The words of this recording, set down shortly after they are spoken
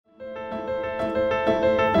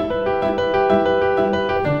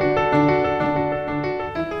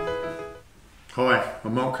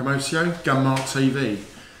I'm Mark Camoccio, Mart TV,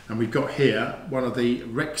 and we've got here one of the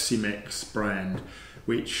Reximex brand,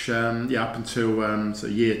 which up until so a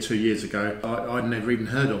year, 2 years ago, I'd never even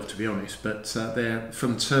heard of, to be honest, but they're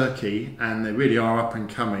from Turkey and they really are up and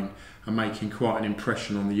coming and making quite an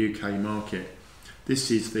impression on the UK market.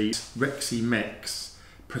 This is the Reximex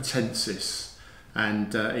Pretensis,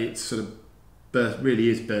 and it's sort of really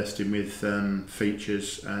is bursting with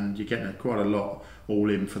features, and you're getting quite a lot all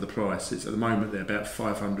in for the price. It's at the moment they're about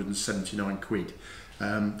 579 quid.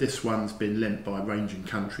 This one's been lent by Range and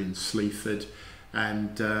Country in Sleaford,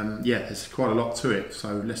 and yeah, there's quite a lot to it,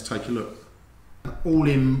 so let's take a look. All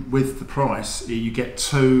in with the price, you get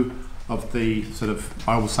two of the sort of,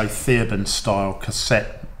 I would say, Theoben style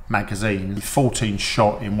cassette magazine, 14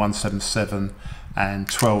 shot in 177 and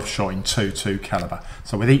 12 shot in 22 caliber.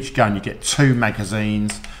 So with each gun you get two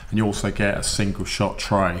magazines and you also get a single shot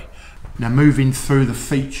tray. Now moving through the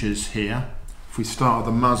features here, if we start at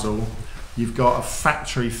the muzzle, you've got a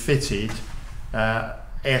factory fitted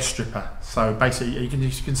air stripper. So basically you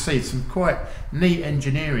can see some quite neat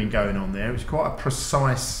engineering going on there. It's quite a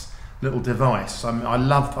precise little device. I've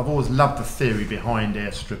always loved the theory behind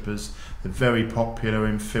air strippers. They're very popular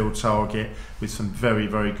in field target with some very,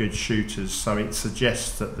 very good shooters. So it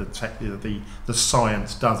suggests that the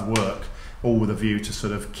science does work, all with a view to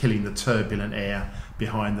sort of killing the turbulent air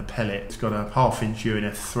behind the pellet. It's got a 1/2 inch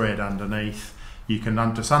UNF thread underneath. You can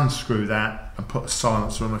just unscrew that and put a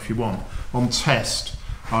silencer on if you want. On test,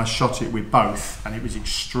 I shot it with both and it was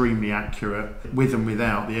extremely accurate with and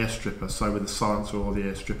without the air stripper, so with the silencer or the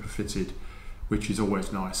air stripper fitted, which is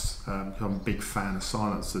always nice. I'm a big fan of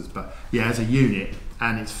silencers, but yeah, as a unit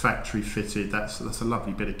and it's factory fitted, that's a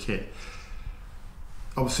lovely bit of kit.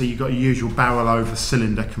 Obviously you've got your usual barrel over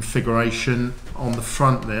cylinder configuration on the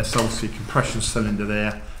front there, so obviously compression cylinder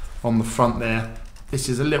there on the front there. This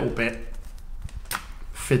is a little bit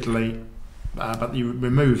fiddly, but you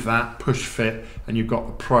remove that, push fit, and you've got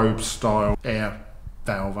the probe style air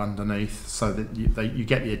valve underneath, so that you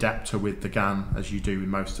get the adapter with the gun, as you do with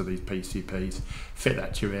most of these PCPs. Fit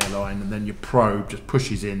that to your airline, and then your probe just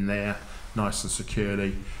pushes in there nice and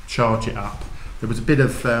securely. Charge it up. There was a bit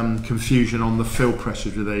of confusion on the fill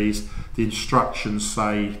pressures with these. The instructions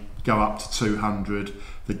say go up to 200,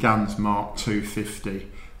 the gun's marked 250.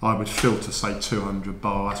 I would filter say 200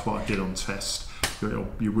 bar, that's what I did on test.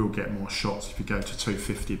 You will get more shots if you go to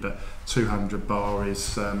 250, but 200 bar is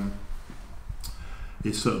sort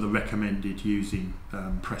of the recommended using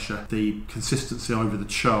pressure. The consistency over the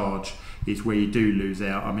charge is where you do lose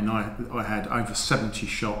out. I mean, I had over 70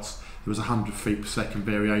 shots, there was 100 feet per second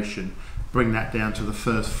variation. Bring that down to the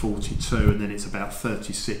first 42 and then it's about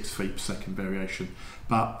 36 feet per second variation.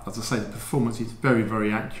 But as I say, the performance is very,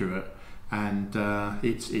 very accurate, and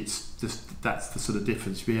it's just, that's the sort of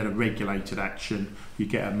difference. If you had a regulated action, you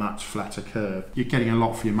get a much flatter curve. You're getting a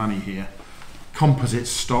lot for your money here. Composite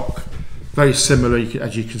stock, very similar,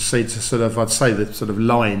 as you can see, to sort of, I'd say, the sort of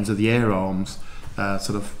lines of the air arms,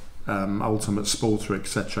 sort of Ultimate Sporter,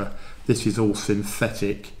 etc. This is all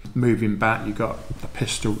synthetic. Moving back, you've got a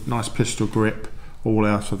pistol, nice pistol grip, all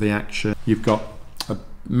out of the action. You've got a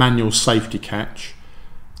manual safety catch,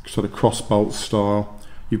 sort of cross bolt style.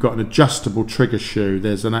 You've got an adjustable trigger shoe.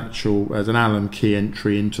 There's an Allen key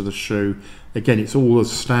entry into the shoe. Again, it's all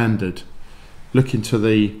as standard. Look into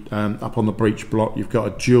the up on the breech block. You've got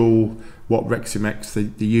a dual, what Reximex,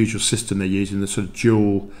 the usual system they're using, the sort of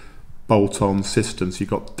dual bolt-on system. So you've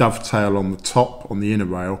got dovetail on the top, on the inner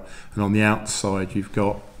rail, and on the outside you've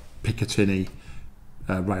got Picatinny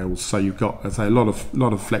rails. So you've got, as I say, a lot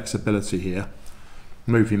of flexibility here.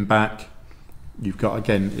 Moving back, you've got,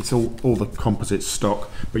 again, it's all the composite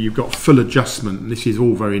stock, but you've got full adjustment, and this is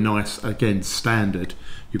all very nice, again, standard.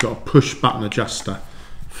 You've got a push button adjuster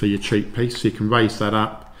for your cheek piece, so you can raise that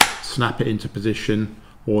up, snap it into position,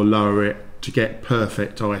 or lower it to get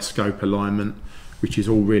perfect eye scope alignment, which is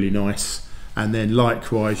all really nice. And then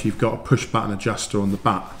likewise, you've got a push button adjuster on the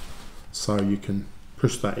butt, so you can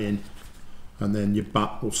push that in and then your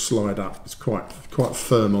butt will slide up. It's quite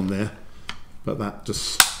firm on there, but that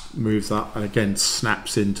just moves up and again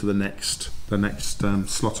snaps into the next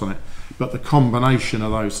slot on it. But the combination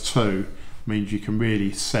of those two means you can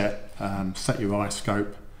really set your eye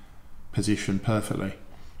scope position perfectly.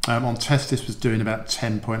 On test, this was doing about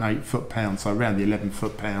 10.8 foot-pounds, so around the 11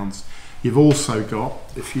 foot-pounds. You've also got,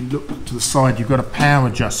 if you look to the side, you've got a power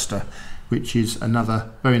adjuster, which is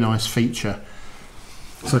another very nice feature.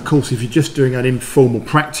 So of course, if you're just doing an informal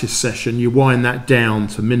practice session, you wind that down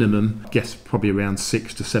to minimum, I guess probably around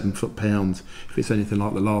 6 to 7 foot-pounds, if it's anything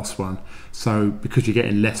like the last one. So because you're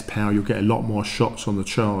getting less power, you'll get a lot more shots on the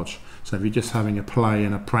charge. So if you're just having a play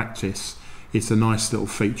and a practice, it's a nice little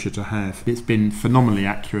feature to have. It's been phenomenally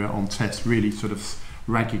accurate on test, really sort of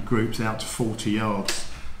ragged groups out to 40 yards.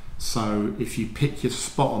 So if you pick your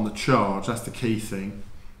spot on the charge, that's the key thing.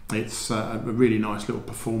 It's a really nice little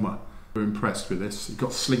performer. We're impressed with this. It's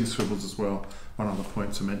got sling swivels as well, one other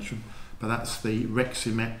point to mention. But that's the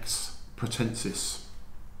Reximex Pretensis.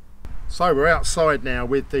 So we're outside now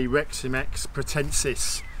with the Reximex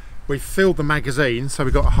Pretensis. We've filled the magazine, so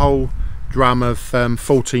we've got a whole drum of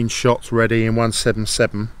 14 shots ready in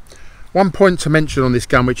 177. One point to mention on this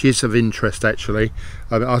gun, which is of interest actually,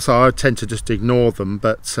 I tend to just ignore them,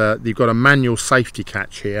 but you've got a manual safety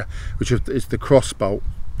catch here, which is the crossbolt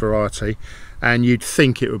variety, and you'd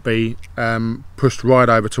think it would be pushed right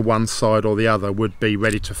over to one side or the other, would be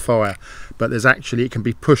ready to fire, but there's actually, it can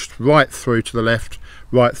be pushed right through to the left,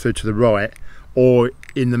 right through to the right, or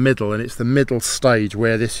in the middle, and it's the middle stage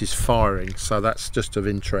where this is firing, so that's just of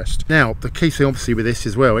interest. Now the key thing obviously with this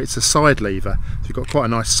as well, it's a side lever, so you've got quite a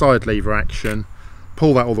nice side lever action.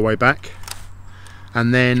 Pull that all the way back,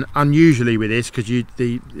 and then unusually with this, because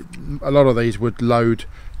a lot of these would load,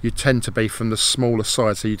 you tend to be from the smaller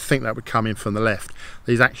side, so you'd think that would come in from the left.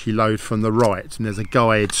 These actually load from the right, and there's a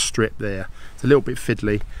guide strip there. It's a little bit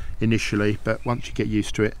fiddly initially, but once you get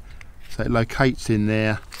used to it, so it locates in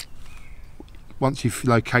there. Once you've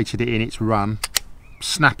located it in its run,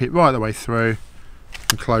 snap it right the way through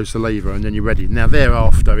and close the lever, and then you're ready. Now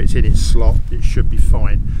thereafter it's in its slot, it should be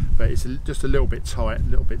fine, but it's just a little bit tight, a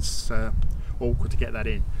little bit awkward to get that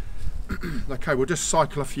in. Okay, we'll just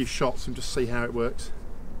cycle a few shots and just see how it works.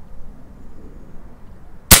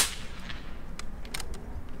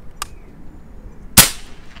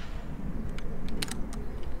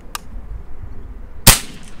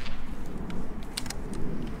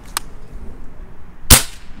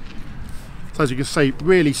 So as you can see,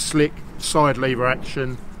 really slick side lever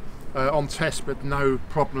action on test, but no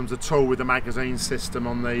problems at all with the magazine system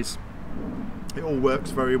on these. It all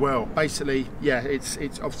works very well. Basically, yeah, it's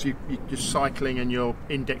obviously you're cycling and you're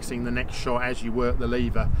indexing the next shot as you work the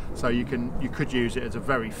lever, so you could use it as a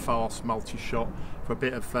very fast multi-shot for a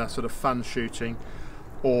bit of sort of fun shooting,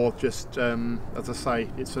 or just as I say,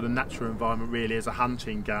 it's sort of natural environment really as a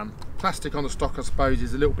hunting gun. Plastic on the stock I suppose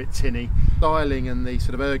is a little bit tinny. Styling and the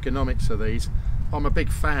sort of ergonomics of these, I'm a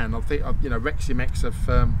big fan. I think Reximex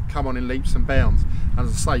have come on in leaps and bounds, and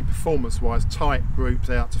as I say, performance wise, tight groups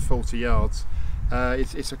out to 40 yards,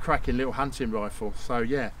 it's a cracking little hunting rifle. So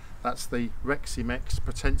yeah, that's the Reximex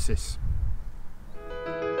Pretensis.